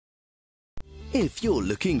If you're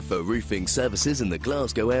looking for roofing services in the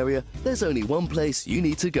Glasgow area, there's only one place you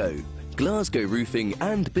need to go. Glasgow Roofing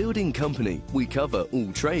and Building Company. We cover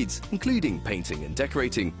all trades, including painting and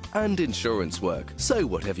decorating and insurance work. So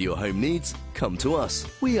whatever your home needs, come to us.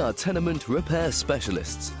 We are tenement repair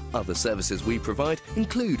specialists. Other services we provide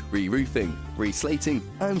include re-roofing, re-slating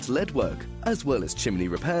and lead work, as well as chimney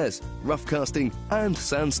repairs, rough casting and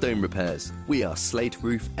sandstone repairs. We are slate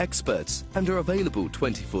roof experts and are available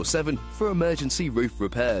 24/7 for emergency roof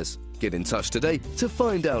repairs. Get in touch today to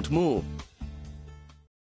find out more.